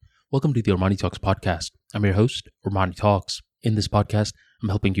Welcome to the Armani Talks podcast. I'm your host, Armani Talks. In this podcast, I'm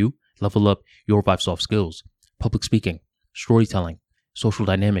helping you level up your 5 soft skills: public speaking, storytelling, social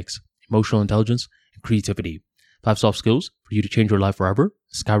dynamics, emotional intelligence, and creativity. 5 soft skills for you to change your life forever and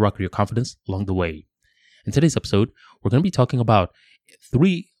skyrocket your confidence along the way. In today's episode, we're going to be talking about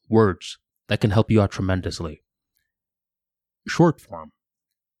 3 words that can help you out tremendously. Short form.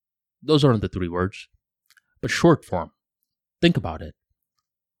 Those aren't the 3 words, but short form. Think about it.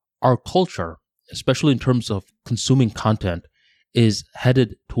 Our culture, especially in terms of consuming content, is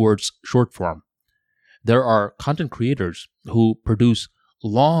headed towards short form. There are content creators who produce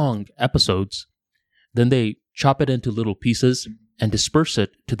long episodes, then they chop it into little pieces and disperse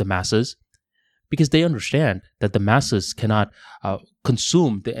it to the masses because they understand that the masses cannot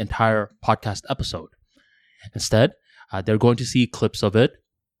consume the entire podcast episode. Instead, they're going to see clips of it,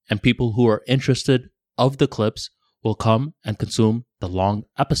 and people who are interested of the clips will come and consume the long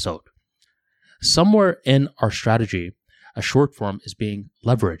episode. Somewhere in our strategy, a short form is being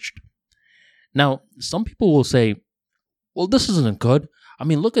leveraged. Now, some people will say, well, this isn't good. I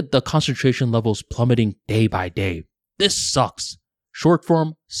mean, look at the concentration levels plummeting day by day. This sucks. Short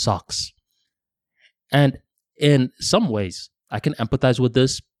form sucks. And in some ways, I can empathize with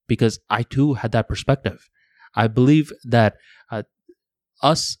this because I too had that perspective. I believe that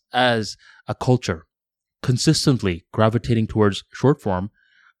us as a culture consistently gravitating towards short form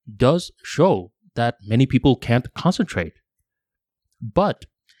does show that many people can't concentrate. But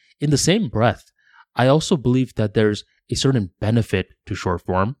in the same breath, I also believe that there's a certain benefit to short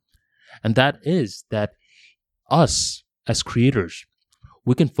form, and that is that us as creators,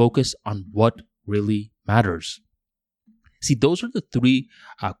 we can focus on what really matters. See, those are the 3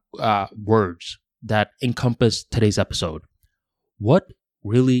 words that encompass today's episode. What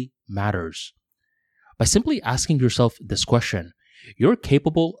really matters? By simply asking yourself this question, you're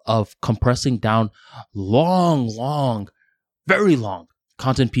capable of compressing down long, very long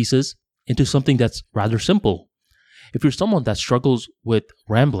content pieces into something that's rather simple. If you're someone that struggles with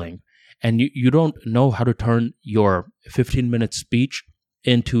rambling and you don't know how to turn your 15-minute speech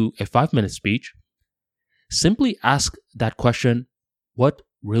into a 5-minute speech, simply ask that question, what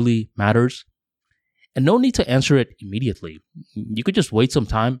really matters? And no need to answer it immediately. You could just wait some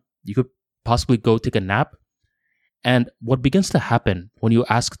time. You could possibly go take a nap. And what begins to happen when you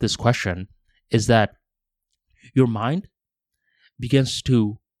ask this question is that your mind begins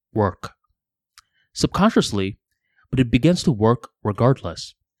to work subconsciously, but it begins to work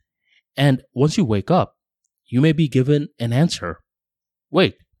regardless. And once you wake up, you may be given an answer.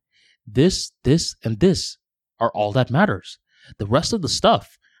 Wait, this, and this are all that matters. The rest of the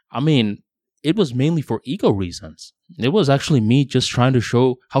stuff, it was mainly for ego reasons. It was actually me just trying to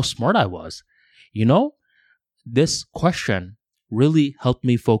show how smart I was. This question really helped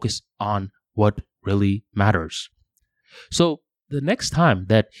me focus on what really matters. So the next time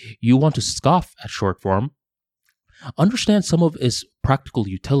that you want to scoff at short form, understand some of its practical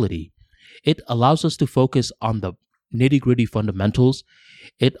utility. It allows us to focus on the nitty-gritty fundamentals.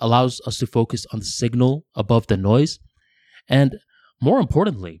 It allows us to focus on the signal above the noise. And more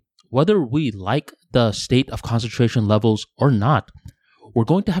importantly, whether we like the state of concentration levels or not, we're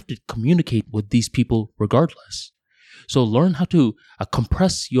going to have to communicate with these people regardless. So learn how to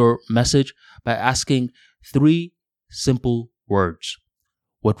compress your message by asking 3 simple words.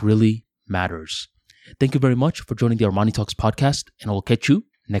 What really matters? Thank you very much for joining the Armani Talks podcast, and I will catch you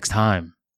next time.